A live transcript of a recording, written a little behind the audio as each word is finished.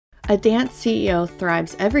A dance CEO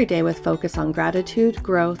thrives every day with focus on gratitude,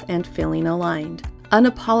 growth, and feeling aligned.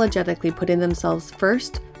 Unapologetically putting themselves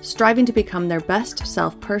first, striving to become their best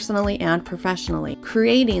self personally and professionally,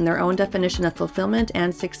 creating their own definition of fulfillment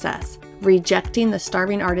and success, rejecting the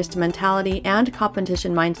starving artist mentality and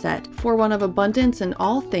competition mindset for one of abundance in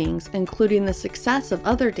all things, including the success of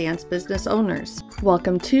other dance business owners.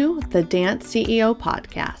 Welcome to the Dance CEO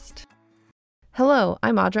Podcast. Hello,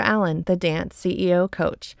 I'm Audra Allen, the Dance CEO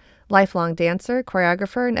Coach. Lifelong dancer,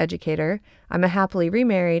 choreographer, and educator. I'm a happily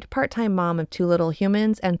remarried, part-time mom of 2 little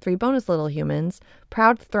humans and 3 bonus little humans,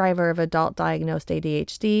 proud thriver of adult-diagnosed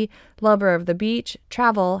ADHD, lover of the beach,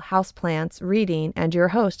 travel, houseplants, reading, and your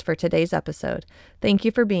host for today's episode. Thank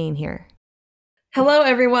you for being here. Hello,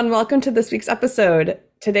 everyone. Welcome to this week's episode.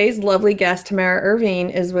 Today's lovely guest, Tamara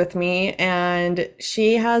Irving, is with me, and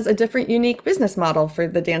she has a different, unique business model for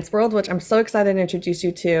the dance world, which I'm so excited to introduce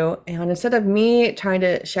you to. And instead of me trying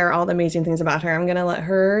to share all the amazing things about her, I'm going to let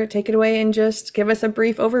her take it away and just give us a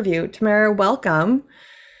brief overview. Tamara, welcome.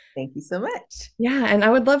 Thank you so much. Yeah, and I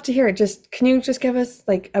would love to hear it. Can you just give us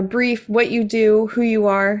like a brief what you do, who you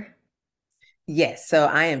are? Yes, so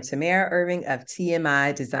I am Tamara Irving of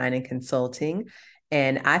TMI Design and Consulting,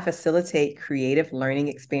 and I facilitate creative learning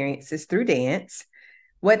experiences through dance.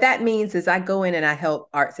 What that means is I go in and I help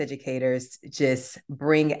arts educators just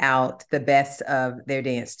bring out the best of their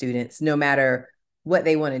dance students, no matter what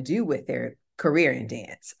they want to do with their career in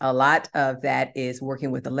dance. A lot of that is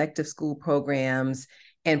working with elective school programs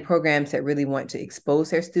and programs that really want to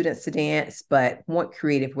expose their students to dance, but want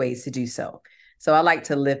creative ways to do so. So I like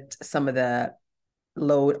to lift some of the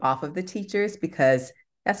load off of the teachers, because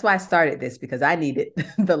that's why I started this, because I needed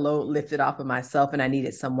the load lifted off of myself and I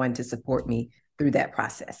needed someone to support me through that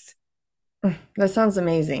process. That sounds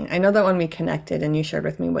amazing. I know that when we connected and you shared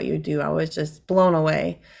with me what you do, I was just blown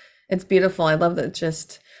away. It's beautiful. I love that,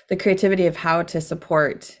 just the creativity of how to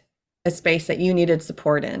support a space that you needed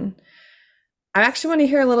support in. I actually want to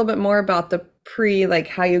hear a little bit more about the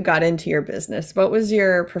how you got into your business. What was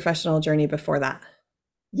your professional journey before that?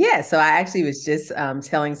 Yeah, so I actually was just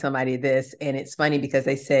telling somebody this, and it's funny because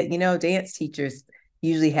they said, dance teachers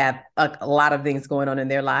usually have a lot of things going on in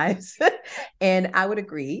their lives. And I would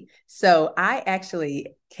agree. So I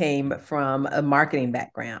actually came from a marketing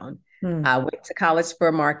background. I went to college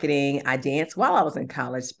for marketing. I danced while I was in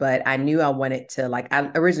college, but I knew I wanted to,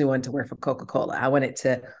 I originally wanted to work for Coca-Cola. I wanted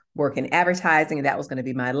to work in advertising, and that was going to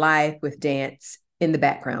be my life, with dance in the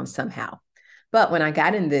background somehow. But when I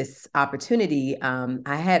got in this opportunity,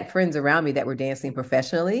 I had friends around me that were dancing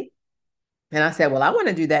professionally. And I said, well, I want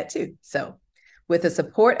to do that too. So with the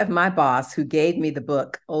support of my boss, who gave me the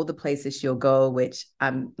book, Oh, the Places She'll Go, which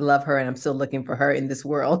I love her and I'm still looking for her in this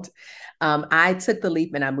world, I took the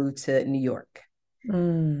leap and I moved to New York.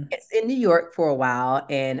 It's in New York for a while,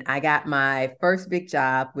 and I got my first big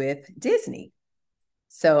job with Disney.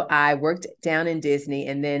 So I worked down in Disney.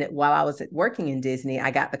 And then while I was working in Disney,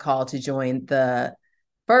 I got the call to join the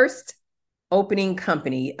first opening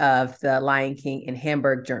company of the Lion King in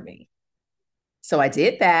Hamburg, Germany. So I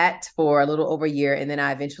did that for a little over a year. And then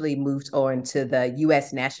I eventually moved on to the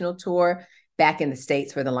US national tour back in the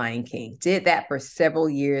States for the Lion King. Did that for several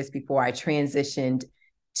years before I transitioned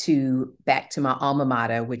back to my alma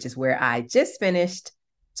mater, which is where I just finished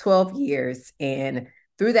 12 years. And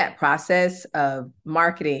through that process of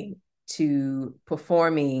marketing to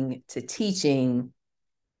performing to teaching,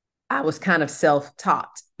 I was kind of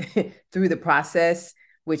self-taught through the process,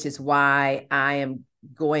 which is why I am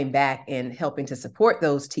going back and helping to support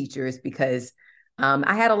those teachers, because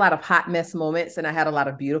I had a lot of hot mess moments and I had a lot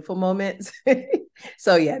of beautiful moments.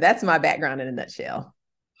 So yeah, that's my background in a nutshell.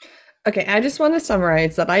 Okay, I just want to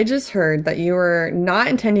summarize that I just heard that you were not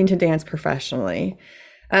intending to dance professionally.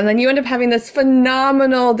 And then you end up having this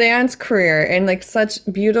phenomenal dance career and like such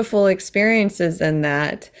beautiful experiences in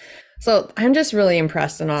that. So I'm just really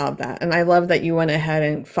impressed in all of that. And I love that you went ahead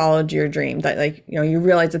and followed your dream, that you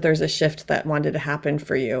realized that there's a shift that wanted to happen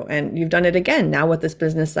for you. And you've done it again now with this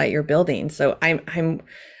business that you're building. So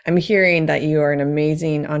I'm hearing that you are an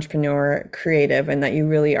amazing entrepreneur, creative, and that you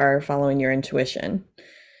really are following your intuition.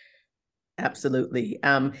 Absolutely.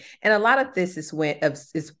 And a lot of this is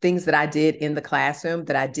things that I did in the classroom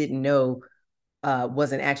that I didn't know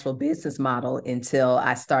was an actual business model until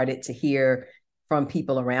I started to hear from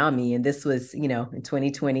people around me. And this was, in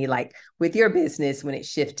 2020, like with your business, when it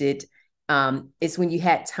shifted, it's when you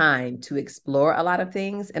had time to explore a lot of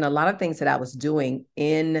things. And a lot of things that I was doing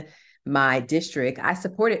in my district, I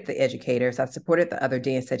supported the educators. I supported the other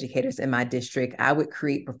dance educators in my district. I would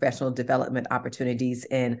create professional development opportunities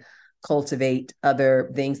and cultivate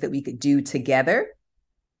other things that we could do together.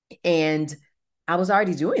 And I was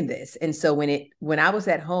already doing this. And so when I was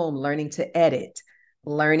at home learning to edit,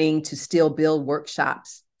 learning to still build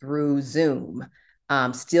workshops through Zoom,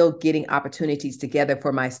 still getting opportunities together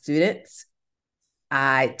for my students,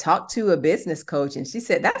 I talked to a business coach and she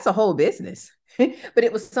said, that's a whole business. But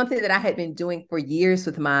it was something that I had been doing for years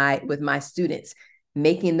with my students,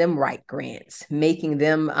 making them write grants, making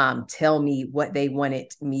them tell me what they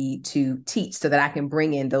wanted me to teach so that I can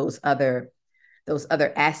bring in those other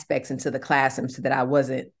aspects into the classroom so that I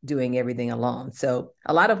wasn't doing everything alone. So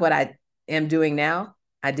a lot of what I am doing now,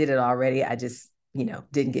 I did it already. I just,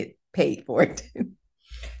 didn't get paid for it.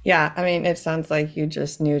 Yeah, I mean, it sounds like you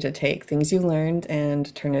just knew to take things you learned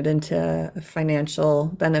and turn it into a financial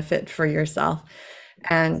benefit for yourself.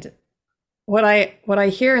 And what I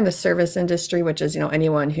hear in the service industry, which is,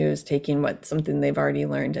 anyone who's taking something they've already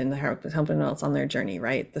learned and helping someone else on their journey,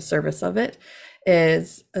 right? The service of it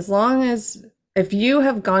is, as long as if you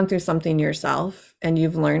have gone through something yourself and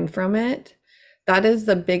you've learned from it, that is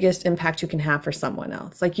the biggest impact you can have for someone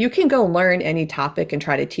else. Like, you can go learn any topic and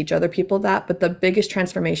try to teach other people that, but the biggest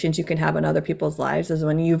transformations you can have in other people's lives is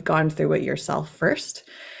when you've gone through it yourself first.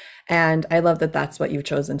 And I love that that's what you've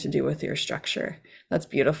chosen to do with your structure. That's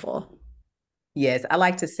beautiful. Yes, I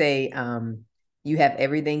like to say you have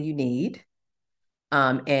everything you need.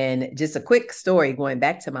 And just a quick story going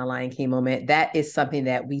back to my Lion King moment, that is something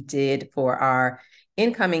that we did for our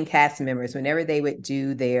incoming cast members. Whenever they would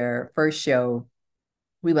do their first show,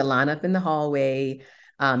 we would line up in the hallway,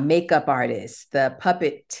 makeup artists, the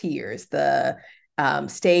puppeteers, the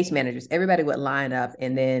stage managers, everybody would line up.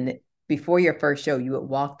 And then before your first show, you would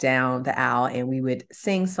walk down the aisle and we would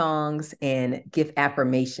sing songs and give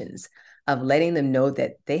affirmations of letting them know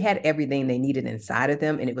that they had everything they needed inside of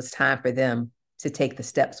them and it was time for them to take the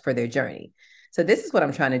steps for their journey. So this is what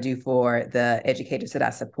I'm trying to do for the educators that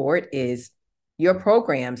I support is your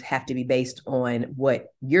programs have to be based on what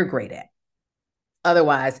you're great at.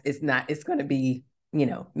 Otherwise, it's going to be,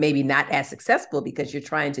 maybe not as successful because you're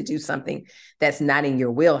trying to do something that's not in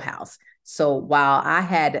your wheelhouse. So while I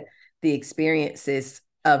had the experiences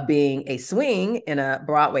of being a swing in a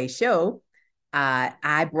Broadway show,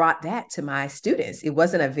 I brought that to my students. It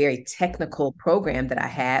wasn't a very technical program that I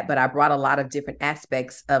had, but I brought a lot of different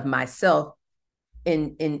aspects of myself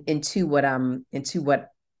into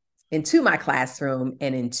my classroom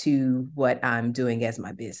and into what I'm doing as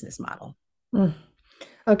my business model. Mm.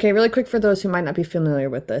 Okay, really quick for those who might not be familiar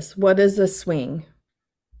with this. What is a swing?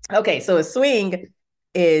 Okay, so a swing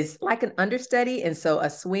is like an understudy. And so a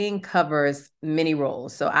swing covers many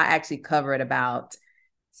roles. So I actually covered about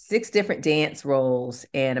 6 different dance roles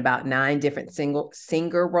and about 9 different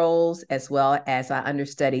singer roles, as well as I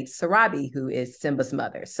understudied Sarabi, who is Simba's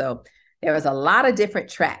mother. So there was a lot of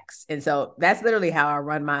different tracks. And so that's literally how I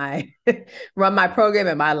run my run my program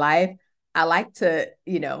in my life. I like to,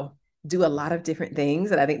 do a lot of different things.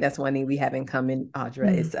 And I think that's one thing we have in common,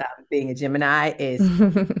 Audra, is being a Gemini, is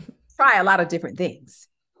try a lot of different things.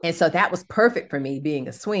 And so that was perfect for me being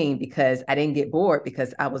a swing because I didn't get bored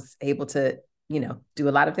because I was able to, do a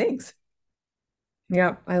lot of things.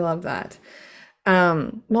 Yep, I love that.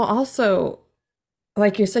 Well, also,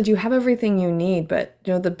 like you said, you have everything you need, but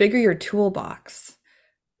the bigger your toolbox,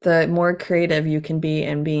 the more creative you can be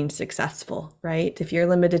in being successful, right? If you're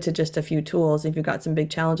limited to just a few tools, if you've got some big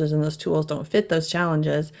challenges and those tools don't fit those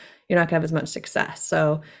challenges, you're not gonna have as much success.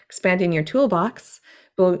 So expanding your toolbox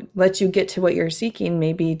will let you get to what you're seeking,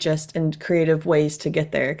 maybe just in creative ways to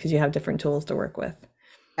get there because you have different tools to work with.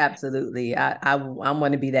 Absolutely. I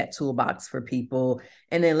want to be that toolbox for people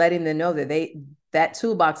and then letting them know that that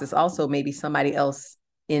toolbox is also maybe somebody else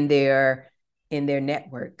in their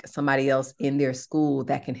network, somebody else in their school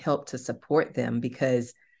that can help to support them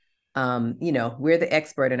because we're the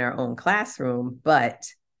expert in our own classroom, but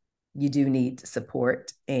you do need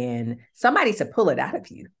support and somebody to pull it out of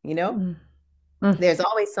you, Mm. Mm. There's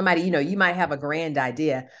always somebody, you might have a grand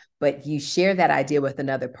idea, but you share that idea with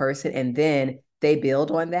another person and then they build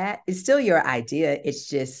on that. It's still your idea. It's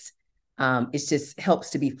just helps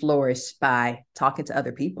to be flourished by talking to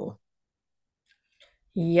other people.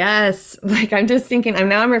 Yes. Like, I'm just thinking,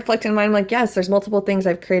 I'm reflecting in mind, like, yes, there's multiple things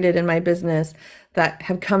I've created in my business that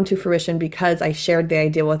have come to fruition because I shared the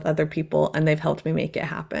idea with other people and they've helped me make it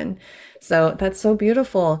happen. So that's so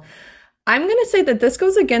beautiful. I'm going to say that this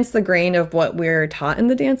goes against the grain of what we're taught in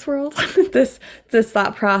the dance world. This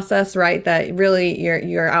thought process, right? That really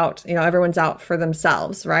you're out, everyone's out for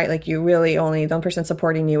themselves, right? Like, you really only the only person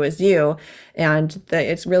supporting you is you, and that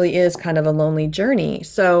it really is kind of a lonely journey.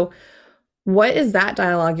 So what is that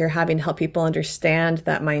dialogue you're having to help people understand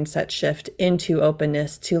that mindset shift into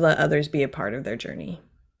openness to let others be a part of their journey?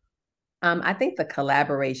 I think the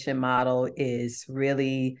collaboration model is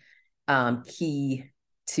really key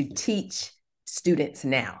to teach students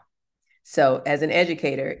now. So, as an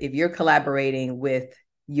educator, if you're collaborating with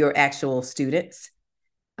your actual students,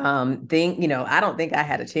 I don't think I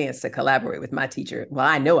had a chance to collaborate with my teacher. Well,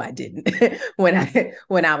 I know I didn't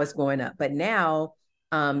when I was growing up, but now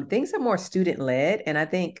things are more student led, and I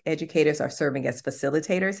think educators are serving as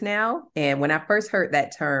facilitators now. And when I first heard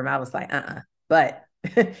that term, I was like, but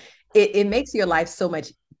it makes your life so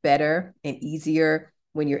much better and easier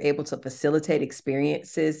when you're able to facilitate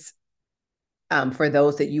experiences for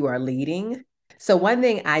those that you are leading. So one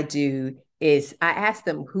thing I do is I ask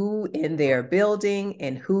them who in their building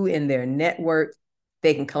and who in their network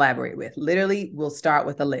they can collaborate with. Literally, we'll start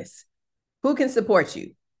with a list. Who can support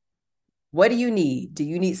you? What do you need? Do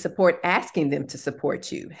you need support asking them to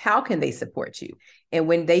support you? How can they support you? And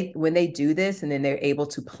when they do this, and then they're able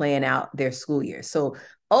to plan out their school year. So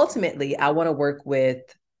ultimately, I want to work with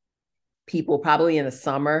people probably in the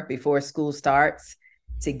summer before school starts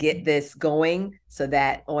to get this going so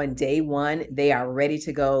that on day one, they are ready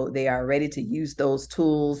to go. They are ready to use those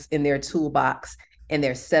tools in their toolbox, and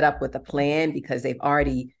they're set up with a plan because they've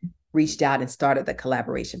already reached out and started the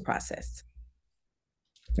collaboration process.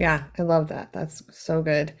 Yeah, I love that. That's so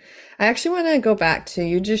good. I actually want to go back to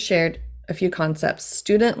you just shared a few concepts,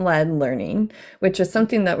 student-led learning, which is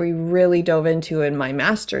something that we really dove into in my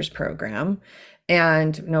master's program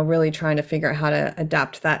and really trying to figure out how to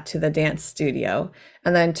adapt that to the dance studio.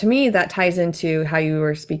 And then to me that ties into how you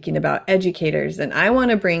were speaking about educators, and I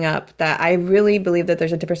want to bring up that I really believe that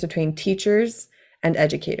there's a difference between teachers and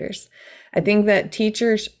educators. I think that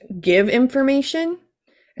teachers give information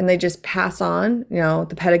and they just pass on,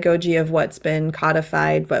 the pedagogy of what's been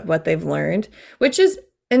codified, but what they've learned, which is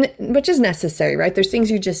necessary, right? There's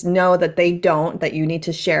things you just know that they don't, that you need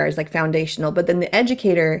to share as like foundational, but then the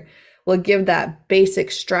educator will give that basic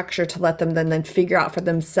structure to let them then figure out for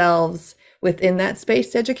themselves within that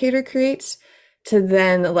space the educator creates, to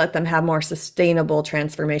then let them have more sustainable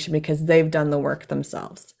transformation because they've done the work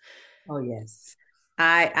themselves. Oh, yes.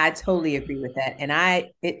 I totally agree with that. And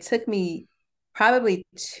it took me probably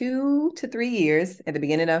 2 to 3 years at the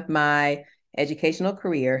beginning of my educational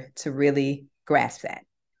career to really grasp that.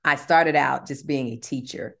 I started out just being a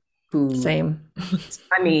teacher who, Same.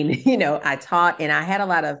 I taught, and I had a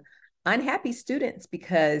lot of unhappy students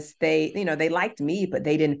because they liked me, but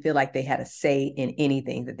they didn't feel like they had a say in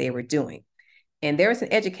anything that they were doing. And there was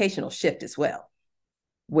an educational shift as well,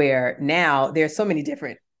 where now there's so many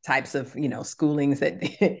different types of, schoolings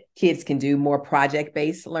that kids can do, more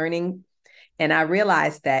project-based learning. And I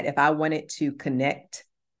realized that if I wanted to connect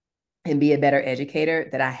and be a better educator,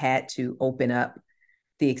 that I had to open up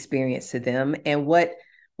the experience to them. And what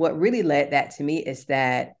really led that to me is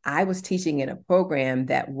that I was teaching in a program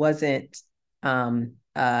that wasn't,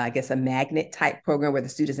 I guess, a magnet type program where the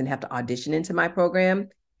students didn't have to audition into my program.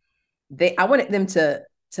 I wanted them to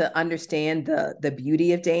understand the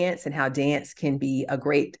beauty of dance and how dance can be a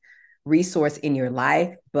great resource in your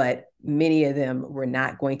life, but many of them were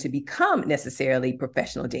not going to become necessarily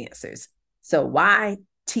professional dancers. So why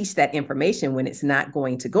teach that information when it's not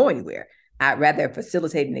going to go anywhere? I'd rather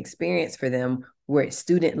facilitate an experience for them where it's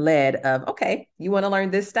student-led of, okay, you want to learn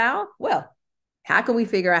this style? Well, how can we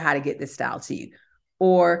figure out how to get this style to you?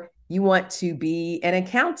 Or you want to be an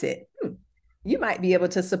accountant? You might be able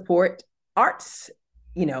to support arts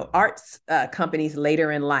companies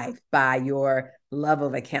later in life by your love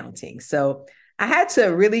of accounting. So I had to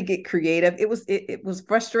really get creative. It was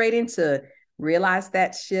frustrating to realize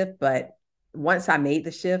that shift, but once I made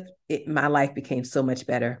the shift, my life became so much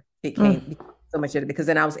better. It became so much better because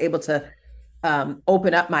then I was able to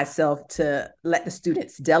open up myself to let the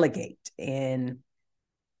students delegate and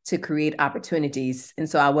to create opportunities. And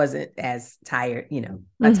so I wasn't as tired,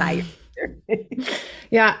 a tired.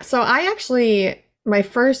 Yeah. So my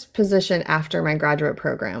first position after my graduate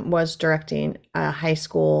program was directing a high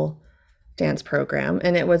school dance program,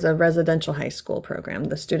 and it was a residential high school program.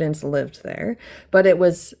 The students lived there, but it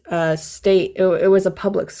was it was a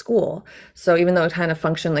public school. So even though it kind of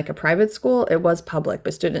functioned like a private school, it was public,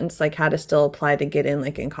 but students had to still apply to get in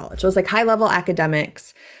in college. So it was high level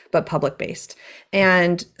academics, but public based.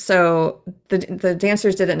 And so the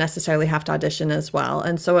dancers didn't necessarily have to audition as well.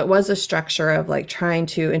 And so it was a structure of trying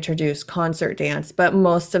to introduce concert dance, but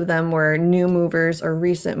most of them were new movers or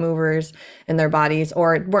recent movers in their bodies,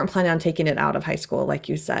 or weren't planning on taking it out of high school, like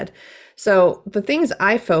you said. So the things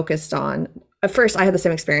I focused on, at first I had the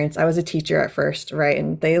same experience. I was a teacher at first, right?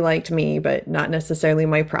 And they liked me, but not necessarily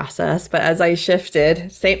my process. But as I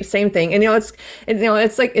shifted, same thing. And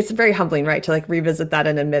it's very humbling, right? To revisit that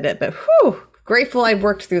and admit it. But grateful I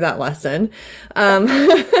worked through that lesson. Um,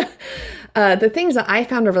 the things that I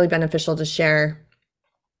found are really beneficial to share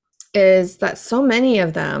is that so many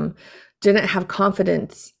of them didn't have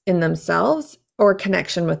confidence in themselves or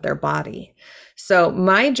connection with their body. So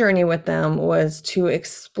my journey with them was to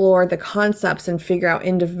explore the concepts and figure out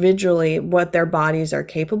individually what their bodies are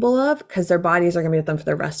capable of, because their bodies are going to be with them for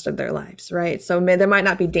the rest of their lives, right? So they might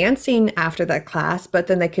not be dancing after that class, but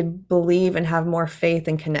then they could believe and have more faith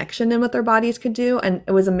and connection in what their bodies could do. And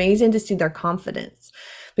it was amazing to see their confidence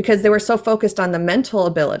because they were so focused on the mental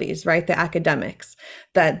abilities, right? The academics,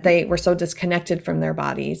 that they were so disconnected from their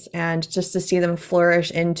bodies. And just to see them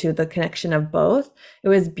flourish into the connection of both, it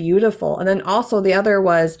was beautiful. And then also the other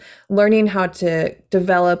was learning how to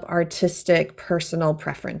develop artistic personal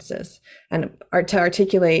preferences and to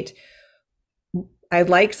articulate, I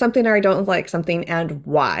like something or I don't like something and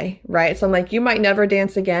why, right? So I'm like, you might never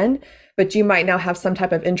dance again, but you might now have some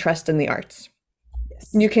type of interest in the arts.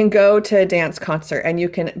 Yes. You can go to a dance concert and you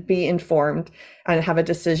can be informed and have a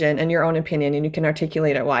decision and your own opinion and you can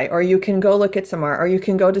articulate it why, or you can go look at some art, or you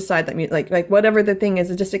can go decide that like whatever the thing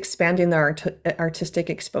is just expanding their artistic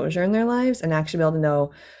exposure in their lives and actually be able to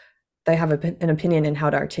know they have an opinion in how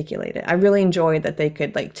to articulate it. I really enjoyed that they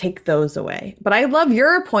could like take those away. But I love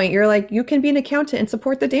your point. You're like, you can be an accountant and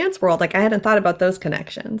support the dance world. Like I hadn't thought about those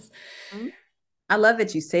connections. Mhm. I love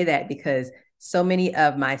that you say that because so many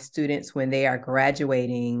of my students, when they are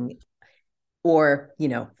graduating or,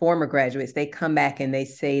 former graduates, they come back and they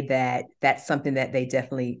say that that's something that they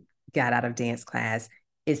definitely got out of dance class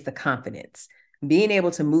is the confidence, being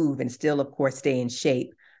able to move and still, of course, stay in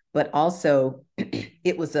shape. But also,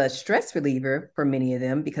 it was a stress reliever for many of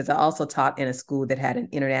them because I also taught in a school that had an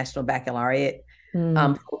international baccalaureate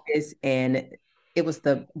Mm, focus. And it was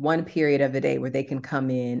the one period of the day where they can come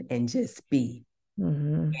in and just be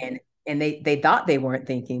mm-hmm. and they thought they weren't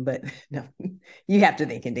thinking, but no, you have to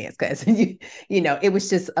think in dance class. It was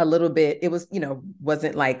just a little bit, it was,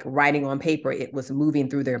 wasn't like writing on paper, it was moving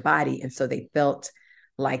through their body. And so they felt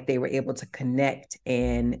like they were able to connect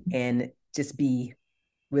and just be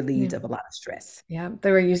Yeah. relieved of a lot of stress. Yeah.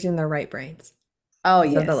 They were using their right brains Oh,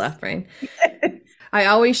 instead of the yes. left brain. I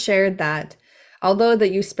always shared that although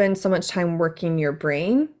that you spend so much time working your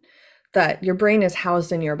brain, that your brain is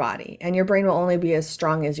housed in your body and your brain will only be as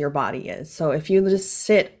strong as your body is. So if you just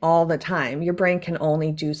sit all the time, your brain can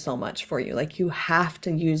only do so much for you. Like you have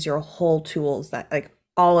to use your whole tools that like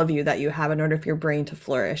all of you that you have in order for your brain to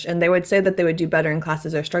flourish. And they would say that they would do better in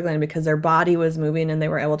classes they're struggling because their body was moving and they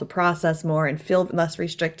were able to process more and feel less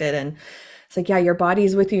restricted. And it's like, yeah, your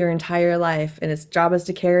body's with you your entire life and its job is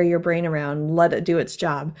to carry your brain around, let it do its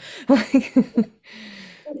job.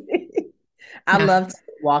 I Yeah. love to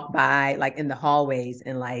walk by like in the hallways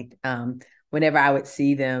and like whenever I would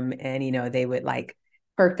see them and they would like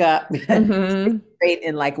perk up Hmm. straight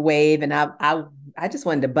and like wave and I just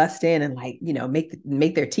wanted to bust in and like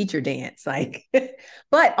make their teacher dance like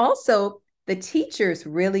but also the teachers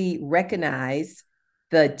really recognize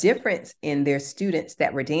the difference in their students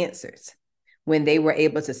that were dancers when they were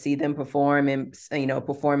able to see them perform in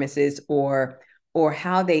performances or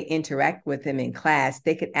how they interact with them in class,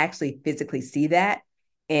 they could actually physically see that.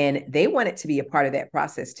 And they wanted to be a part of that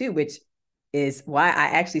process too, which is why I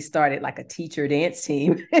actually started like a teacher dance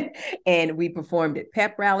team. And we performed at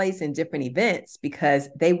pep rallies and different events because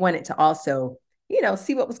they wanted to also,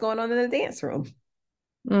 see what was going on in the dance room.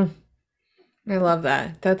 Mm. I love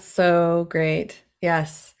that. That's so great.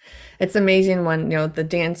 Yes. It's amazing when,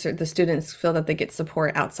 the students feel that they get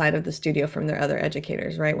support outside of the studio from their other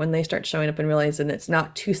educators, right? When they start showing up and realizing it's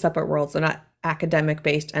not two separate worlds, they're not academic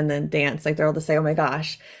based and then dance. Like they're able to say, oh my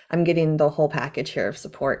gosh, I'm getting the whole package here of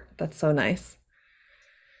support. That's so nice.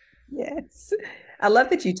 Yes. I love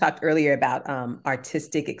that you talked earlier about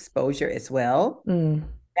artistic exposure as well. Mm,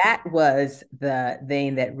 That was the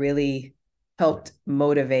thing that really helped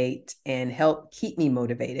motivate and help keep me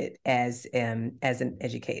motivated as an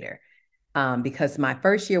educator. Because my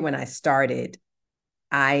first year when I started,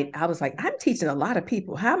 I was like, I'm teaching a lot of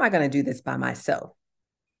people. How am I going to do this by myself?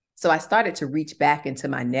 So I started to reach back into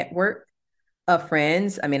my network of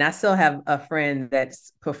friends. I mean, I still have a friend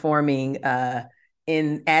that's performing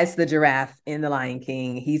in as the giraffe in The Lion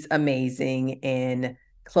King. He's amazing and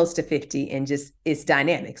close to 50 and just it's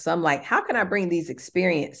dynamic. So I'm like, how can I bring these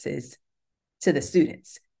experiences to the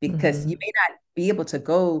students? Because hmm you may not be able to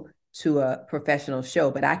go to a professional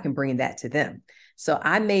show, but I can bring that to them. So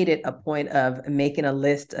I made it a point of making a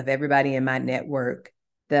list of everybody in my network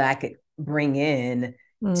that I could bring in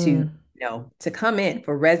to mm, to come in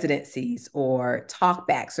for residencies or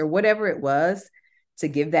talkbacks or whatever it was to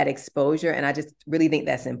give that exposure. And I just really think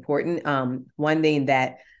that's important. One thing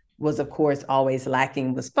that was, of course, always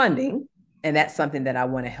lacking was funding. And that's something that I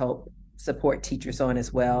want to help support teachers on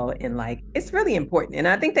as well. And like, it's really important. And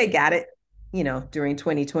I think they got it, during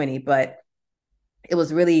 2020, but it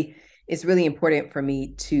was really, it's really important for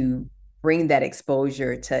me to bring that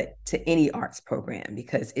exposure to any arts program,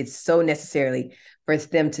 because it's so necessarily for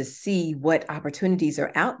them to see what opportunities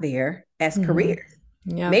are out there as careers.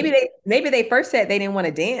 Yeah. Maybe they first said they didn't want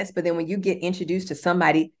to dance, but then when you get introduced to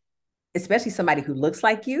somebody, especially somebody who looks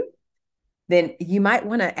like you, then you might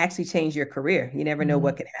want to actually change your career. You never know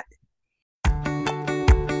what could happen.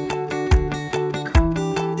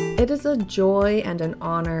 It is a joy and an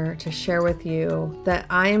honor to share with you that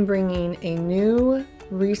I am bringing a new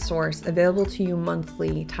resource available to you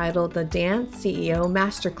monthly titled the Dance CEO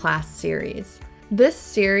Masterclass Series. This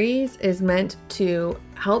series is meant to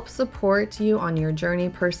help support you on your journey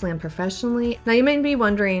personally and professionally. Now you may be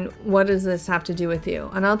wondering, what does this have to do with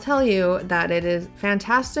you? And I'll tell you that it is a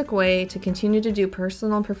fantastic way to continue to do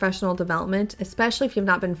personal and professional development, especially if you've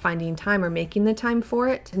not been finding time or making the time for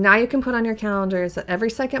it. Now you can put on your calendars that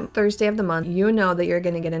every second Thursday of the month, you know that you're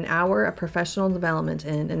going to get an hour of professional development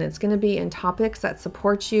in, and it's going to be in topics that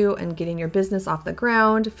support you and getting your business off the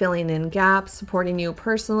ground, filling in gaps, supporting you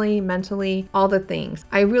personally, mentally, all the things.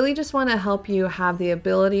 I really just want to help you have the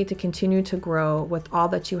ability to continue to grow with all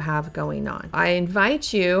that you have going on. I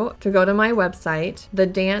invite you to go to my website,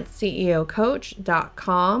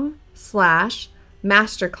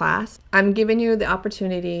 thedanceceocoach.com/masterclass. I'm giving you the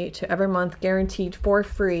opportunity to every month, guaranteed for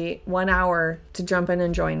free, 1 hour to jump in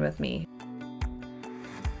and join with me.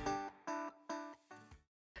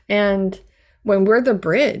 And when we're the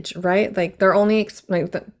bridge, right? Like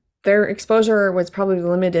their exposure was probably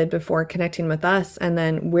limited before connecting with us, and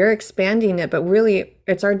then we're expanding it, but really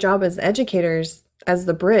it's our job as educators, as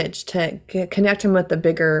the bridge, to connect them with the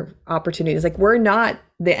bigger opportunities. Like, we're not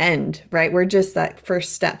the end, right? We're just that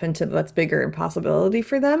first step into what's bigger and possibility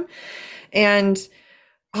for them. And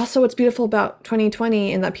also, what's beautiful about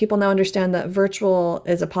 2020 and that people now understand that virtual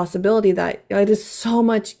is a possibility, that it is so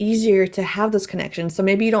much easier to have those connections. So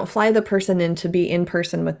maybe you don't fly the person in to be in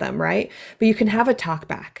person with them, right? But you can have a talk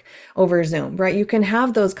back over Zoom, right? You can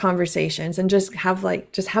have those conversations and just have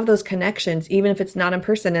those connections, even if it's not in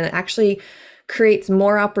person. And it actually creates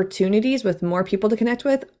more opportunities with more people to connect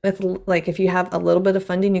with. Like, if you have a little bit of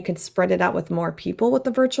funding, you can spread it out with more people with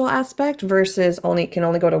the virtual aspect versus can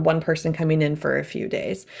only go to one person coming in for a few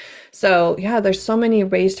days. So yeah, there's so many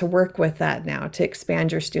ways to work with that now to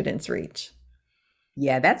expand your students' reach.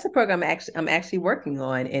 Yeah, that's a program I'm actually working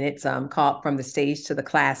on, and it's called From the Stage to the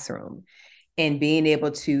Classroom, and being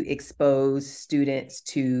able to expose students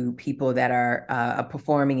to people that are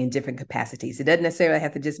performing in different capacities. It doesn't necessarily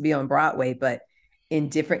have to just be on Broadway, but in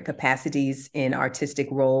different capacities in artistic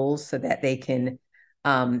roles, so that they can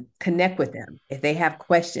connect with them if they have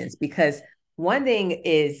questions. Because one thing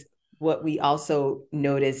is, what we also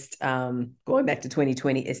noticed going back to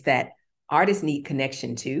 2020, is that artists need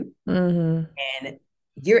connection too. And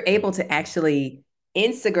you're able to actually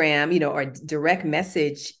Instagram, or direct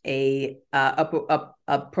message a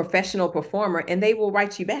professional performer, and they will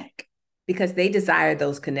write you back because they desire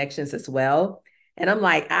those connections as well. And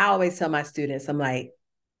I always tell my students, I'm like,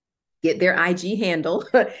 get their IG handle,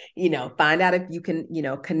 find out if you can,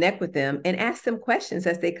 connect with them and ask them questions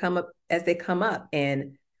as they come up.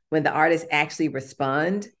 And when the artists actually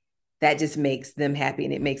respond, that just makes them happy,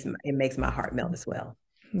 and it makes my heart melt as well.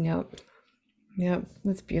 Yep,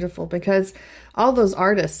 that's beautiful, because all those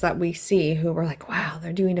artists that we see who were like, wow,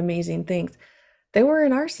 they're doing amazing things, they were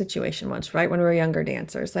in our situation once, right? When we were younger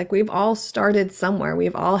dancers. Like, we've all started somewhere.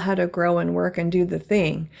 We've all had to grow and work and do the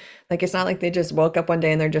thing. Like, it's not like they just woke up one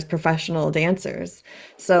day and they're just professional dancers.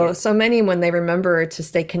 So many, when they remember to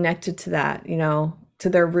stay connected to that, to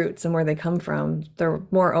their roots and where they come from, they're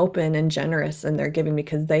more open and generous in their giving,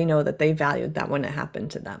 because they know that they valued that when it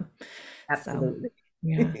happened to them. Absolutely. So,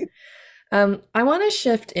 yeah. I want to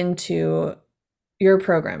shift into your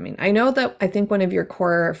programming. I think one of your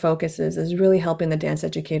core focuses is really helping the dance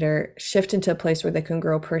educator shift into a place where they can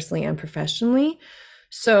grow personally and professionally.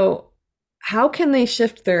 So how can they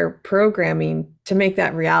shift their programming to make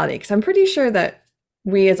that reality? Because I'm pretty sure that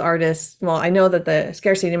we as artists, well, I know that the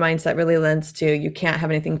scarcity mindset really lends to, you can't have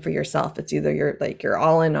anything for yourself. It's either you're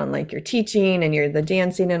all in on like your teaching and you're the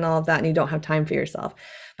dancing and all of that, and you don't have time for yourself.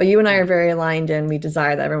 But you and I are very aligned, and we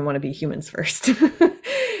desire that everyone want to be humans first.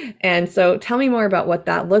 And so tell me more about what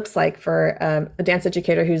that looks like for a dance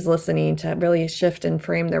educator who's listening, to really shift and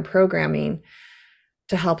frame their programming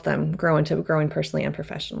to help them grow into growing personally and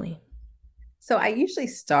professionally. So I usually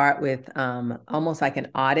start with almost like an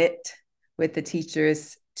audit with the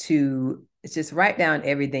teachers to It's just write down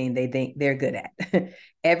everything they think they're good at,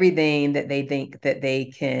 everything that they think that they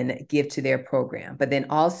can give to their program, but then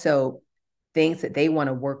also things that they want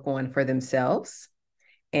to work on for themselves.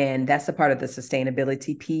 And that's a part of the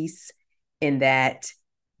sustainability piece, in that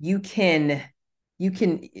you can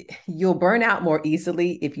you'll burn out more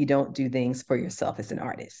easily if you don't do things for yourself as an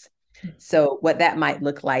artist. So what that might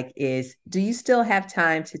look like is, do you still have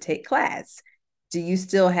time to take class? Do you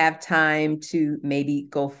still have time to maybe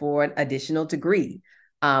go for an additional degree?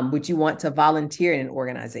 Would you want to volunteer in an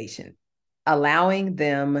organization? Allowing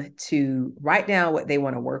them to write down what they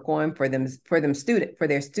want to work on for their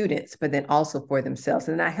students, but then also for themselves.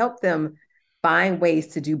 And I help them find ways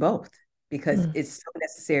to do both, because it's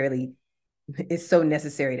so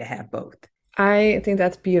necessary to have both. I think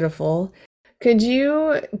that's beautiful. Could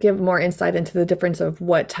you give more insight into the difference of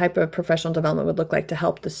what type of professional development would look like to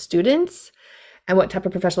help the students and what type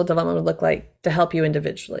of professional development would look like to help you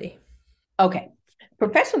individually? Okay.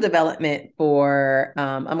 Professional development for,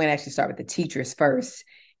 I'm going to actually start with the teachers first,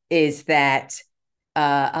 is that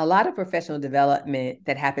a lot of professional development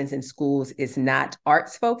that happens in schools is not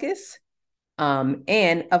arts focused.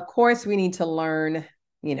 And of course, we need to learn,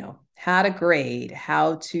 how to grade,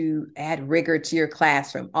 how to add rigor to your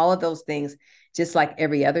classroom, all of those things, just like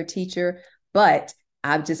every other teacher. But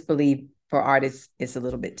I just believe for artists, it's a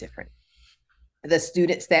little bit different. The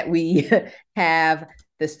students that we have,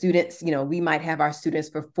 we might have our students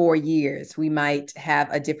for 4 years. We might have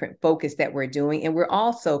a different focus that we're doing. And we're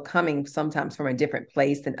also coming sometimes from a different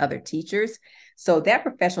place than other teachers. So that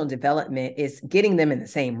professional development is getting them in the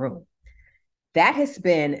same room. That has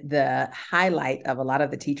been the highlight of a lot of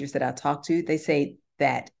the teachers that I talk to. They say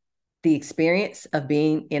that the experience of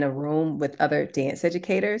being in a room with other dance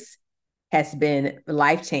educators has been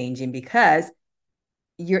life-changing, because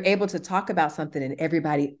you're able to talk about something and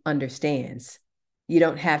everybody understands. You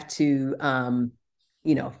don't have to,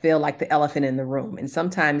 feel like the elephant in the room. And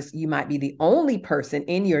sometimes you might be the only person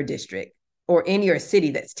in your district or in your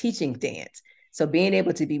city that's teaching dance. So being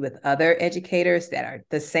able to be with other educators that are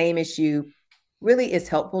the same issue really is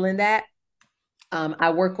helpful in that. I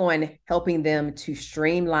work on helping them to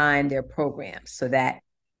streamline their programs so that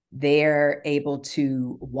they're able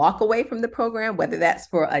to walk away from the program, whether that's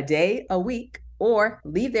for a day, a week, or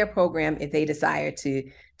leave their program if they desire to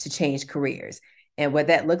change careers. And what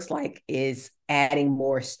that looks like is adding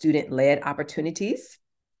more student-led opportunities.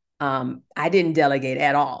 I didn't delegate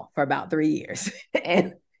at all for about 3 years.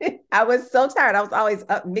 And I was so tired. I was always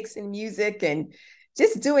up mixing music and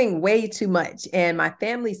just doing way too much. And my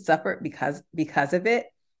family suffered because of it.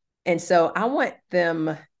 And so I want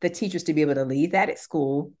the teachers to be able to leave that at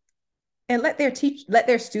school and let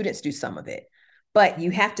their students do some of it. But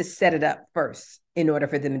you have to set it up first in order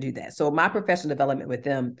for them to do that. So my professional development with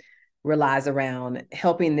them relies around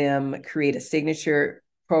helping them create a signature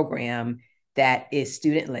program that is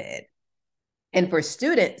student-led. And for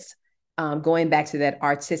students, going back to that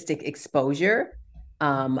artistic exposure,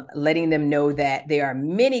 letting them know that there are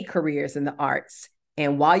many careers in the arts.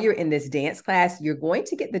 And while you're in this dance class, you're going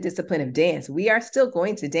to get the discipline of dance. We are still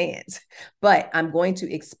going to dance, but I'm going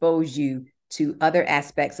to expose you to other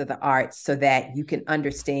aspects of the arts so that you can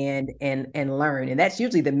understand and learn. And that's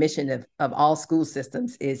usually the mission of all school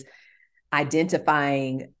systems, is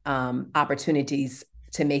identifying opportunities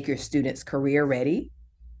to make your students career ready.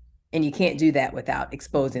 And you can't do that without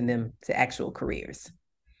exposing them to actual careers.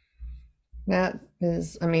 That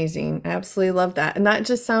is amazing. I absolutely love that. And that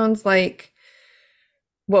just sounds like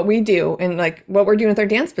what we do and like what we're doing with our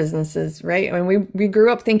dance businesses, right? I mean, we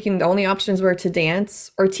grew up thinking the only options were to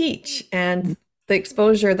dance or teach. And the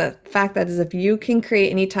exposure, the fact that is, if you can create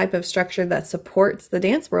any type of structure that supports the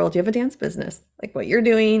dance world, you have a dance business, like what you're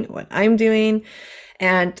doing, what I'm doing.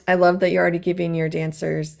 And I love that you're already giving your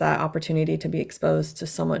dancers that opportunity to be exposed to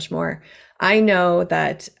so much more. I know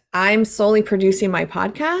that I'm solely producing my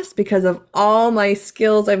podcast because of all my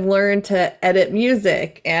skills I've learned to edit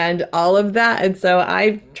music and all of that. And so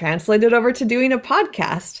I translated over to doing a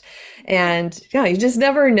podcast. And yeah, you just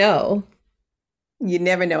never know. You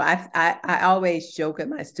never know. I always joke with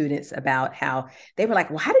my students about how they were like,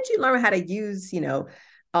 well, how did you learn how to use,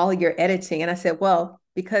 all your editing? And I said, well,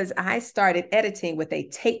 because I started editing with a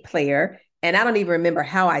tape player, and I don't even remember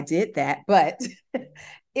how I did that, but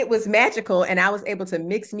it was magical, and I was able to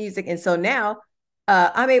mix music. And so now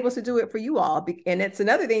I'm able to do it for you all. And it's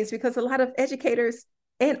another thing, is because a lot of educators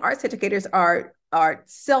and arts educators are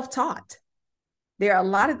self-taught. There are a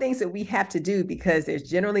lot of things that we have to do because there's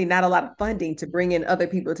generally not a lot of funding to bring in other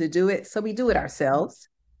people to do it. So we do it ourselves.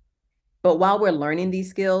 But while we're learning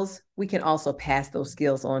these skills, we can also pass those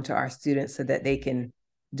skills on to our students so that they can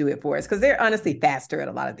do it for us because they're honestly faster at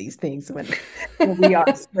a lot of these things when we are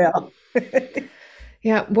as well.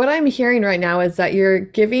 Yeah, what I'm hearing right now is that you're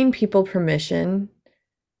giving people permission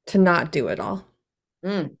to not do it all.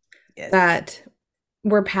 Mm, yes. That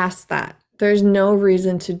we're past that. There's no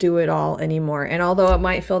reason to do it all anymore. And although it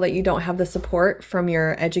might feel that you don't have the support from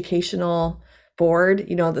your educational board,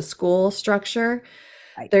 the school structure,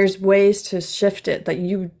 Right. there's ways to shift it that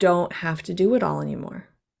you don't have to do it all anymore.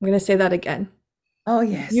 I'm going to say that again. Oh,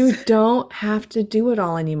 yes. You don't have to do it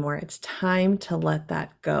all anymore. It's time to let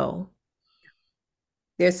that go.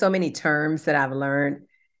 There's so many terms that I've learned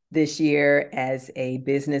this year as a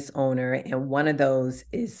business owner, and one of those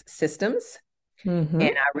is systems. And Mm-hmm.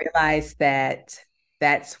 I realized that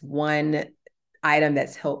that's one item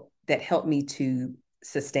that helped me to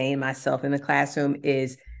sustain myself in the classroom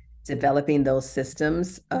is developing those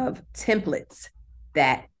systems of templates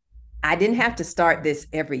that I didn't have to start this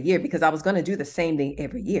every year because I was going to do the same thing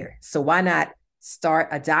every year. So why not start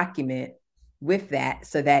a document with that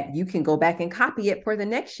so that you can go back and copy it for the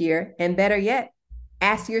next year? And better yet,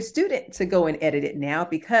 ask your student to go and edit it now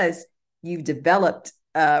because you've developed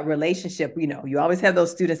a relationship. You always have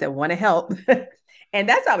those students that want to help. And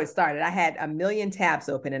that's how it started. I had a million tabs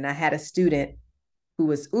open and I had a student who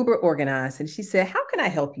was uber organized. And she said, how can I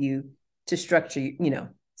help you to structure,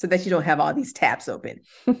 so that you don't have all these tabs open?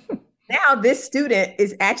 Now this student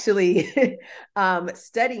is actually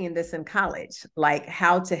studying this in college, like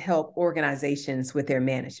how to help organizations with their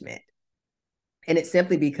management. And it's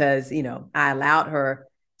simply because, I allowed her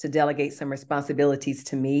to delegate some responsibilities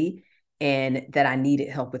to me and that I needed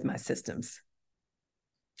help with my systems.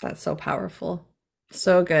 That's so powerful.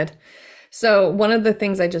 So good. So, one of the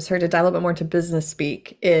things I just heard to dive a little bit more into business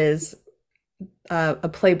speak is a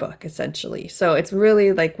playbook essentially. So it's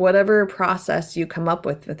really like whatever process you come up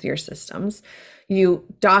with your systems, you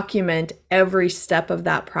document every step of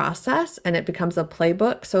that process and it becomes a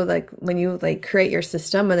playbook. So like when you like create your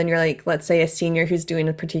system and then you're like, let's say a senior who's doing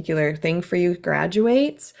a particular thing for you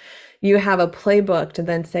graduates, you have a playbook to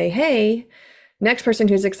then say, hey, next person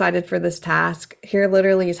who's excited for this task, here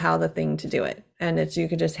literally is how the thing to do it. And it's you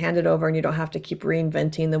can just hand it over and you don't have to keep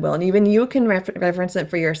reinventing the wheel. And even you can reference it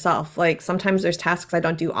for yourself. Like sometimes there's tasks I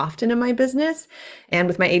don't do often in my business. And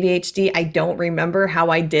with my ADHD, I don't remember how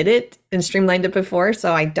I did it and streamlined it before.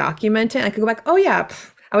 So I document it. I could go back, oh yeah,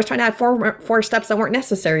 I was trying to add four steps that weren't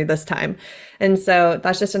necessary this time. And so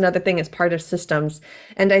that's just another thing. It's part of systems.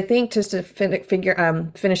 And I think just to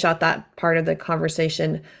finish out that part of the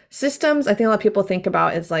conversation, systems, I think a lot of people think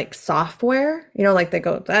about is like software, like they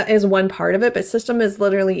go, that is one part of it, but system is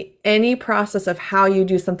literally any process of how you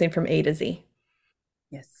do something from A to Z.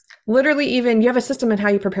 Yes. Literally, even you have a system in how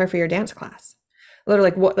you prepare for your dance class.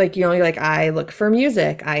 Literally, like what, like, like I look for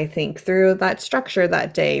music, I think through that structure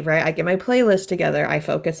that day, right? I get my playlist together, I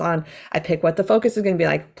pick what the focus is going to be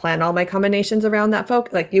like, plan all my combinations around that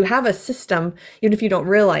focus. Like you have a system, even if you don't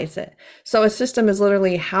realize it. So a system is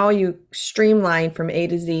literally how you streamline from A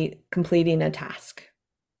to Z completing a task.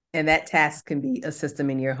 And that task can be a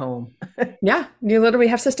system in your home. Yeah, you literally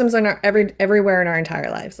have systems in everywhere in our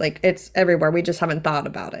entire lives. Like it's everywhere. We just haven't thought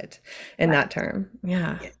about it in Right. that term.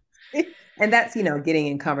 Yeah. Yes. And that's, getting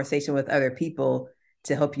in conversation with other people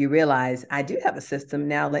to help you realize I do have a system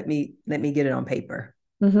now. Let me get it on paper.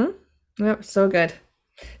 Mm-hmm. Yep. So good.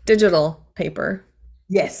 Digital paper.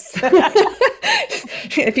 Yes.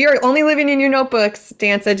 If you're only living in your notebooks,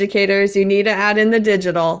 dance educators, you need to add in the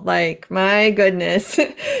digital. Like, my goodness.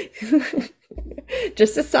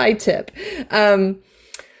 Just a side tip.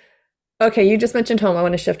 Okay, you just mentioned home. I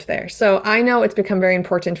want to shift there. So I know it's become very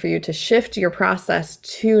important for you to shift your process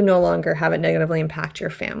to no longer have it negatively impact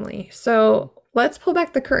your family. So let's pull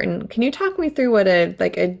back the curtain. Can you talk me through what a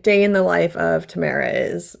day in the life of Tamara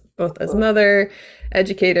is, both as mother,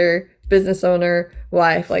 educator, business owner,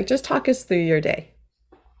 wife? Like, just talk us through your day.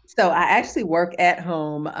 So I actually work at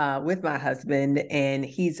home with my husband, and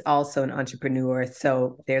he's also an entrepreneur.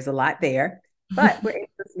 So there's a lot there, but we're able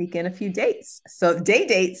to sneak in a few dates. So day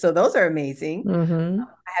dates. So those are amazing. Mm-hmm.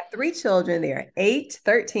 I have three children. They're 8,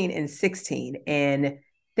 13, and 16, and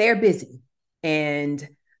they're busy. And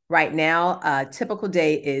right now, a typical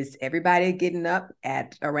day is everybody getting up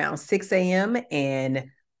at around 6 a.m. and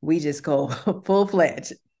we just go full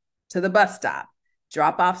fledged to the bus stop,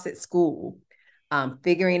 drop offs at school,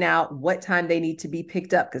 figuring out what time they need to be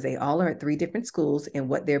picked up because they all are at three different schools and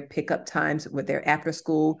what their pickup times, what their after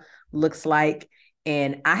school looks like.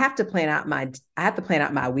 And I have to plan out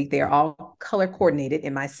my week. They are all color coordinated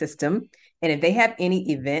in my system. And if they have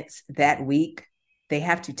any events that week, they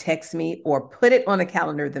have to text me or put it on the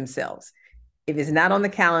calendar themselves. If it's not on the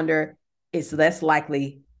calendar, it's less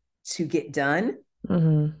likely to get done.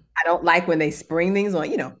 Mm-hmm. I don't like when they spring things on,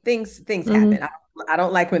 things happen. Mm-hmm. I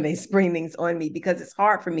don't like when they spring things on me because it's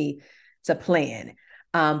hard for me to plan.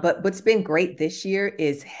 But what's been great this year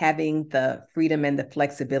is having the freedom and the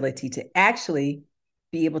flexibility to actually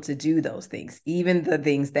be able to do those things, even the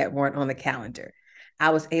things that weren't on the calendar. I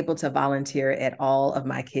was able to volunteer at all of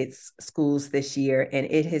my kids' schools this year, and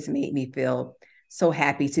it has made me feel so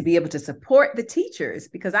happy to be able to support the teachers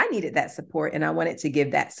because I needed that support and I wanted to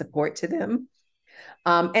give that support to them.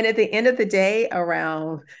 And at the end of the day,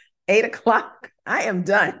 around 8 o'clock, I am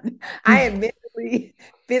done. I am mentally,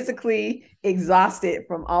 physically exhausted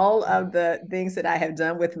from all of the things that I have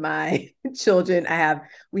done with my children.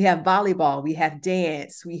 We have volleyball, we have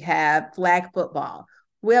dance, we have flag football.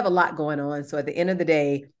 We have a lot going on. So at the end of the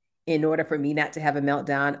day, in order for me not to have a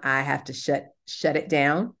meltdown, I have to shut it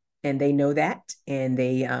down. And they know that. And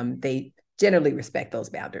they generally respect those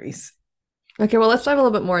boundaries. Okay, well, let's dive a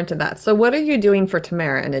little bit more into that. So, what are you doing for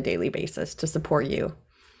Tamara on a daily basis to support you?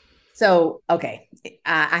 So, okay,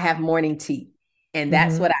 I have morning tea. And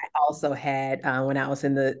that's Mm-hmm. what I also had when I was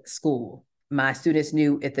in the school. My students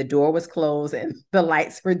knew if the door was closed and the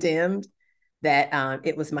lights were dimmed, that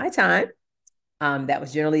it was my time. That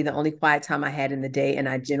was generally the only quiet time I had in the day. And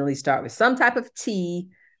I generally start with some type of tea.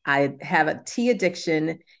 I have a tea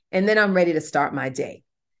addiction, and then I'm ready to start my day.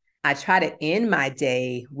 I try to end my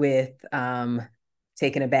day with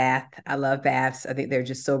taking a bath. I love baths. I think they're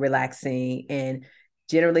just so relaxing. And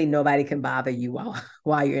generally, nobody can bother you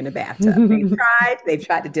while you're in a bathtub. They've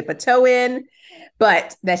tried to dip a toe in,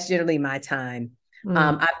 but that's generally my time.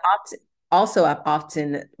 Mm, I've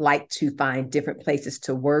often liked to find different places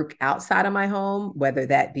to work outside of my home, whether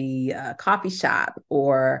that be a coffee shop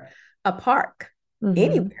or a park, mm-hmm.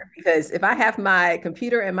 anywhere. Because if I have my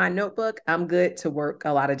computer and my notebook, I'm good to work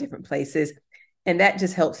a lot of different places, and that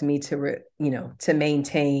just helps me to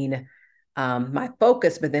maintain my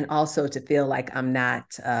focus, but then also to feel like I'm not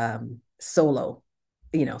solo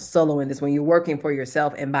in this. When you're working for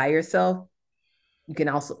yourself and by yourself, you can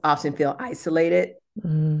also often feel isolated.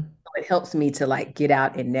 Mm-hmm. It helps me to like get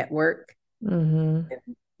out and network. Mm-hmm.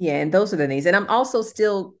 Yeah, and those are the things. And I'm also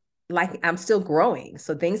still I'm still growing.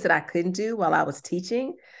 So things that I couldn't do while I was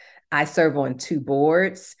teaching, I serve on two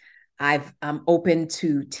boards. I'm open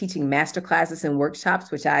to teaching master classes and workshops,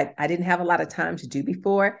 which I didn't have a lot of time to do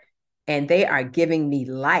before. And they are giving me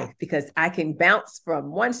life because I can bounce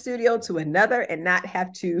from one studio to another and not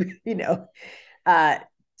have to, uh,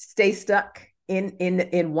 stay stuck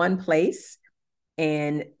in one place,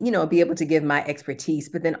 and be able to give my expertise,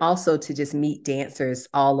 but then also to just meet dancers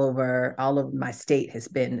all over my state has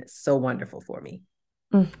been so wonderful for me.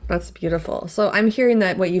 That's beautiful. So, I'm hearing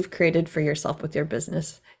that what you've created for yourself with your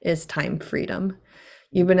business is time freedom.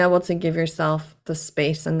 You've been able to give yourself the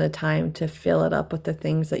space and the time to fill it up with the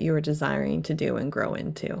things that you were desiring to do and grow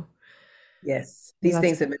into. Yes, And these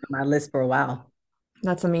things have been on my list for a while.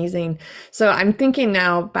 that's amazing. So I'm thinking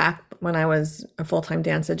now back when I was a full-time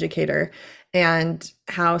dance educator and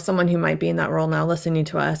how someone who might be in that role now listening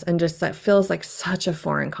to us and just that feels like such a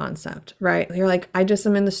foreign concept, right? You're like, I just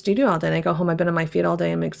am in the studio all day and I go home, I've been on my feet all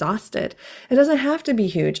day, I'm exhausted. It doesn't have to be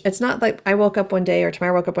huge. It's not like I woke up one day or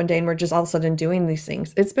Tamara woke up one day and we're just all of a sudden doing these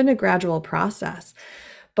things. It's been a gradual process.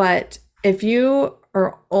 But if you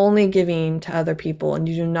are only giving to other people and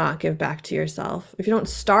you do not give back to yourself, if you don't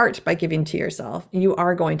start by giving to yourself, you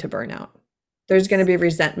are going to burn out. There's going to Yes. be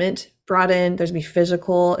resentment brought in, there's going to be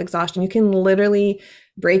physical exhaustion. You can literally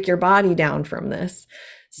break your body down from this.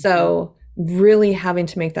 Mhm. So, really having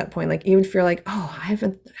to make that point, like even if you're like, oh, I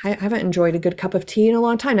haven't enjoyed a good cup of tea in a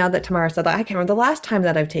long time. Now that Tamara said that, I can't remember the last time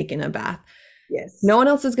that I've taken a bath. No Yes. one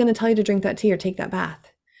else is going to tell you to drink that tea or take that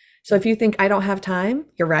bath. So if you think I don't have time,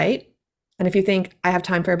 you're right. And if you think I have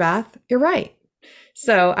time for a bath, you're right.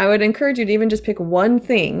 So I would encourage you to even just pick one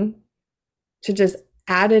thing to just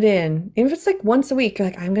add it in. Even if it's like once a week,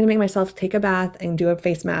 like I'm going to make myself take a bath and do a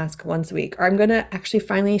face mask once a week. Or I'm going to actually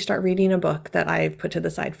finally start reading a book that I've put to the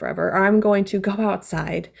side forever. Or I'm going to go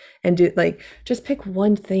outside and do like, just pick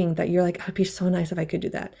one thing that you're like, oh, it'd be so nice if I could do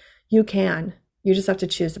that. You can. You just have to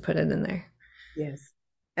choose to put it in there. Yes.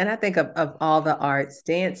 And I think of all the arts,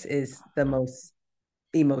 dance is the most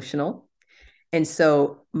emotional. And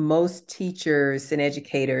so most teachers and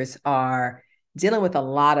educators are dealing with a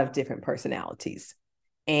lot of different personalities,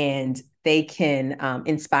 and they can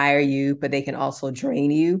inspire you, but they can also drain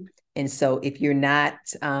you. And so if you're not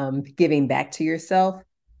giving back to yourself,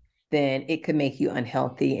 then it could make you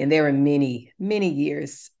unhealthy. And there are many, many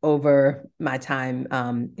years over my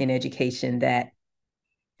time in education that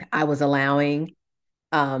I was allowing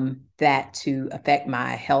that to affect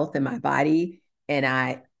my health and my body. And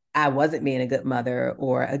I wasn't being a good mother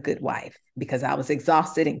or a good wife because I was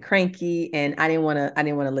exhausted and cranky, and I didn't want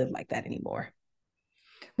to live like that anymore.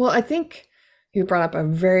 Well, I think you brought up a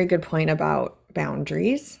very good point about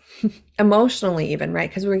boundaries, emotionally even, right?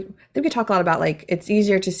 Because I think we talk a lot about like it's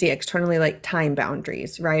easier to see externally like time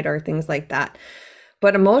boundaries, right? Or things like that.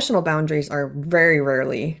 But emotional boundaries are very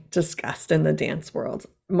rarely discussed in the dance world.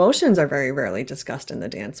 Emotions are very rarely discussed in the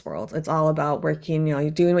dance world. It's all about working, you're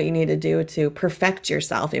doing what you need to do to perfect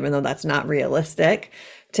yourself, even though that's not realistic,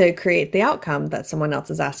 to create the outcome that someone else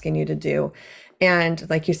is asking you to do. And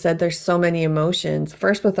like you said, there's so many emotions,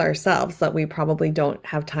 first with ourselves that we probably don't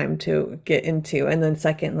have time to get into. And then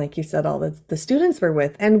second, like you said, all the students we're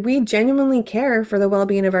with. And we genuinely care for the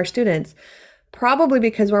well-being of our students. Probably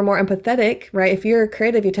because we're more empathetic, right? If you're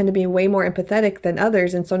creative, you tend to be way more empathetic than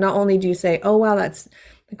others. And so not only do you say, oh, wow, that's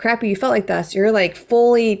crappy, you felt like this, you're like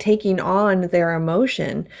fully taking on their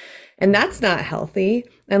emotion. And that's not healthy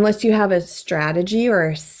unless you have a strategy or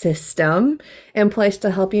a system in place to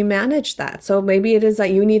help you manage that. So maybe it is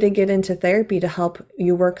that you need to get into therapy to help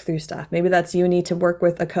you work through stuff. Maybe that's you need to work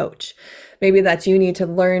with a coach. Maybe that's you need to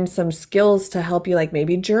learn some skills to help you, like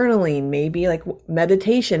maybe journaling, maybe like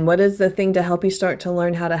meditation. What is the thing to help you start to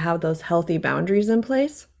learn how to have those healthy boundaries in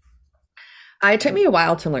place? It took me a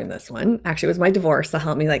while to learn this one. Actually, it was my divorce that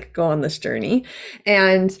helped me like go on this journey.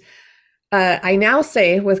 And I now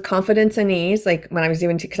say with confidence and ease, like when I was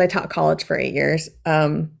doing, because I taught college for 8 years,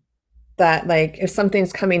 that like if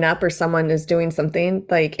something's coming up or someone is doing something,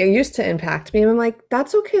 like it used to impact me. And I'm like,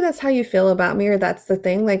 that's okay. That's how you feel about me, or that's the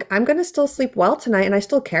thing. Like, I'm going to still sleep well tonight and I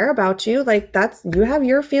still care about you. Like, that's, you have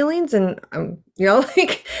your feelings and,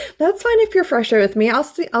 like, that's fine if you're frustrated with me.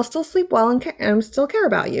 I'll still sleep well and still care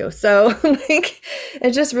about you. So, like,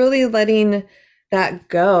 it's just really letting that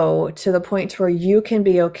go to the point to where you can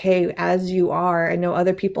be okay as you are. I know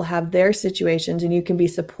other people have their situations and you can be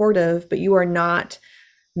supportive, but you are not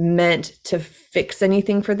meant to fix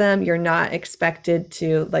anything for them. You're not expected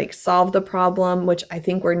to like solve the problem, which I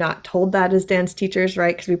think we're not told that as dance teachers,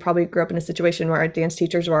 right? Because we probably grew up in a situation where our dance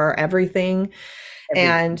teachers were our everything. Everything.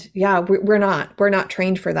 And yeah, we're not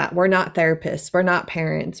trained for that. We're not therapists. We're not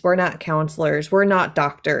parents. We're not counselors. We're not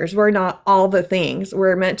doctors. We're not all the things.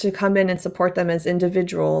 We're meant to come in and support them as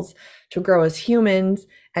individuals to grow as humans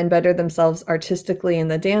and better themselves artistically in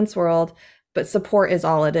the dance world. But support is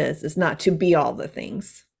all it is not to be all the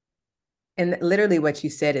things. And literally what you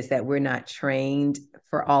said is that we're not trained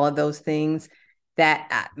for all of those things.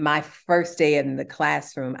 That my first day in the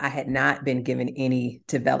classroom, I had not been given any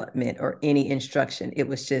development or any instruction. It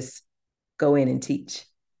was just go in and teach.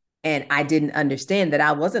 And I didn't understand that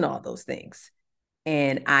I wasn't all those things.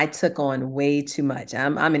 And I took on way too much.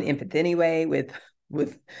 I'm an empath anyway with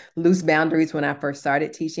loose boundaries when I first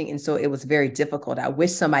started teaching. And so it was very difficult. I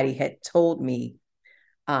wish somebody had told me,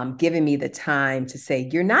 given me the time to say,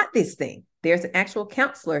 you're not this thing. There's an actual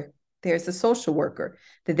counselor, there's a social worker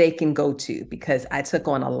that they can go to, because I took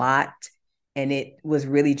on a lot and it was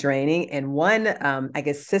really draining. And one, I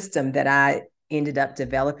guess, system that I ended up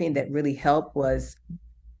developing that really helped was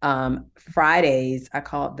Fridays. I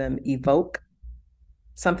called them Evoke,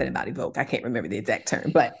 something about evoke. I can't remember the exact term,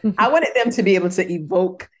 but I wanted them to be able to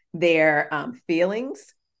evoke their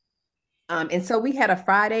feelings. And so we had a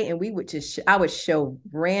Friday and we would I would show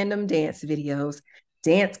random dance videos,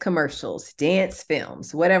 dance commercials, dance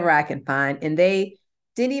films, whatever I can find. And they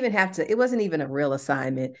didn't even have to, it wasn't even a real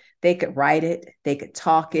assignment. They could write it, they could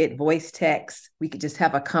talk it, voice text. We could just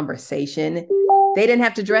have a conversation. They didn't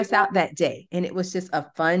have to dress out that day. And it was just a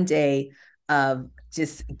fun day of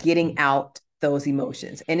just getting out those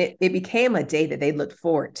emotions. And it became a day that they looked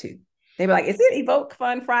forward to. They were like, is it Evoke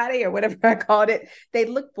Fun Friday or whatever I called it? They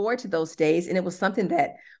looked forward to those days. And it was something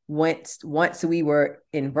that once we were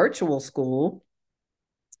in virtual school,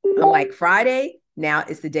 I'm like, Friday, now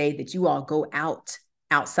is the day that you all go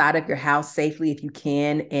outside of your house safely if you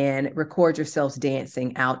can and record yourselves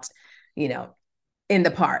dancing out, in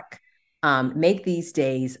the park. Make these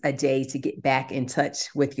days a day to get back in touch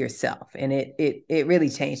with yourself. And it really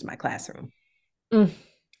changed my classroom. Mm,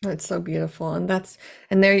 that's so beautiful. That's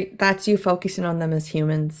you focusing on them as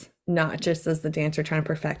humans, not just as the dancer trying to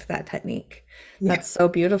perfect that technique. Yeah. That's so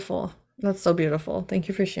beautiful. That's so beautiful. Thank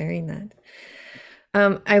you for sharing that.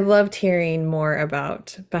 I loved hearing more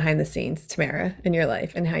about behind the scenes, Tamara, in your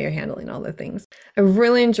life and how you're handling all the things. I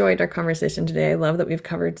really enjoyed our conversation today. I love that we've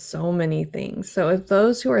covered so many things. So if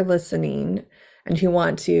those who are listening and who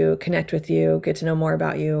want to connect with you, get to know more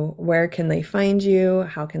about you, where can they find you?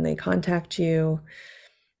 How can they contact you?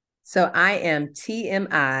 So I am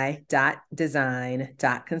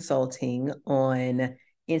tmi.design.consulting on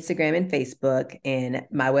Instagram and Facebook. And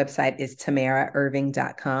my website is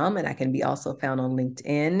tamarairving.com. And I can be also found on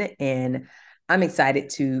LinkedIn. And I'm excited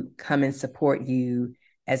to come and support you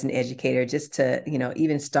as an educator, just to,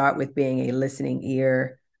 even start with being a listening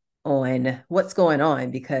ear on what's going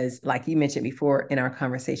on. Because like you mentioned before in our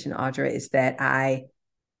conversation, Audra, is that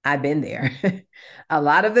I've been there. A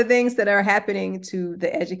lot of the things that are happening to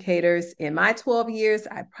the educators in my 12 years,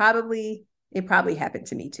 it probably happened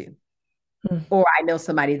to me too. Or I know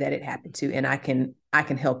somebody that it happened to, and I can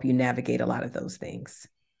help you navigate a lot of those things.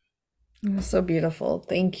 So beautiful.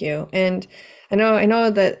 Thank you. And I know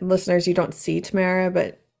that listeners, you don't see Tamara,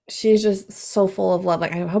 but she's just so full of love.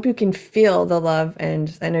 Like, I hope you can feel the love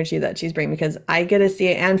and energy that she's bringing, because I get to see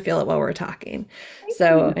it and feel it while we're talking.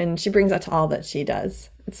 And she brings that to all that she does.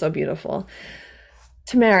 It's so beautiful.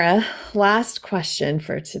 Tamara, last question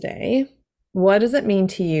for today. What does it mean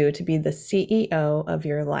to you to be the CEO of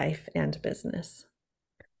your life and business?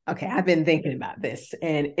 Okay, I've been thinking about this,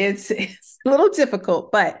 and it's a little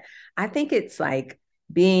difficult, but I think it's like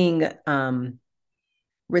being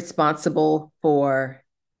responsible for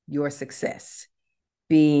your success,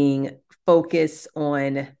 being focused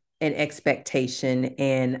on an expectation,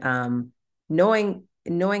 and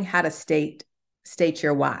knowing how to state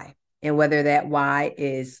your why, and whether that why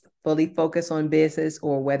is fully focused on business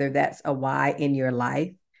or whether that's a why in your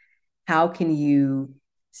life. How can you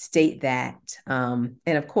state that? And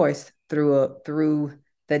of course, through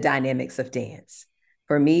the dynamics of dance.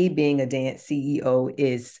 For me, being a dance CEO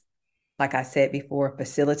is, like I said before,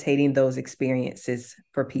 facilitating those experiences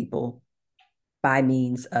for people by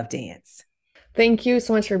means of dance. Thank you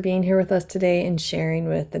so much for being here with us today and sharing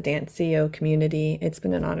with the Dance CEO community. It's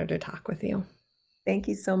been an honor to talk with you. Thank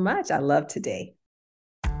you so much. I love today.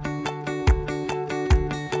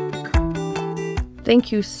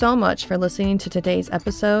 Thank you so much for listening to today's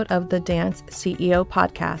episode of the Dance CEO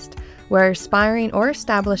podcast, where aspiring or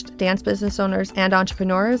established dance business owners and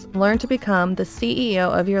entrepreneurs learn to become the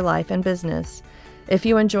CEO of your life and business. If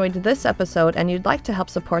you enjoyed this episode and you'd like to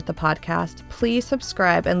help support the podcast, please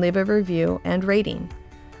subscribe and leave a review and rating.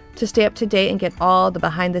 To stay up to date and get all the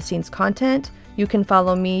behind-the-scenes content, you can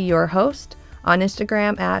follow me, your host, on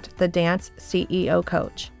Instagram at The Dance CEO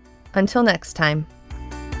Coach. Until next time.